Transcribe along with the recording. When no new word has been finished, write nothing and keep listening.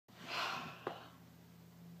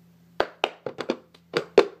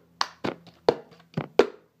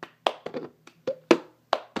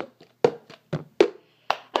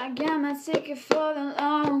got my ticket for the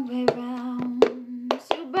long way round.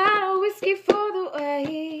 2 bottle whiskey for the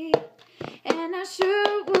way, and I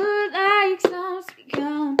sure would like some sweet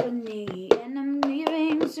company. And I'm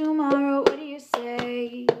leaving tomorrow, what do you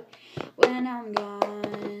say? When I'm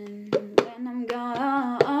gone, when I'm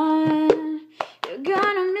gone, you're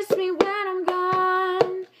gonna miss me when I'm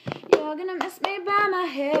gone. You're gonna miss me by my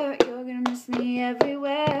hair, you're gonna miss me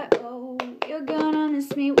everywhere. Oh, you're gonna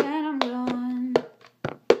miss me when I'm gone.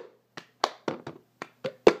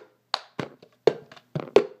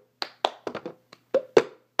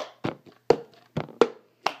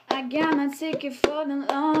 I got my ticket for the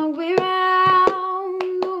long way round,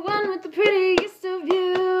 the one with the prettiest of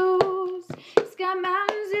views. It's got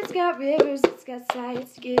mountains, it's got rivers, it's got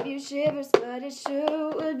sights to give you shivers, but it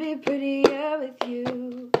sure would be prettier with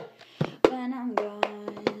you when I'm gone.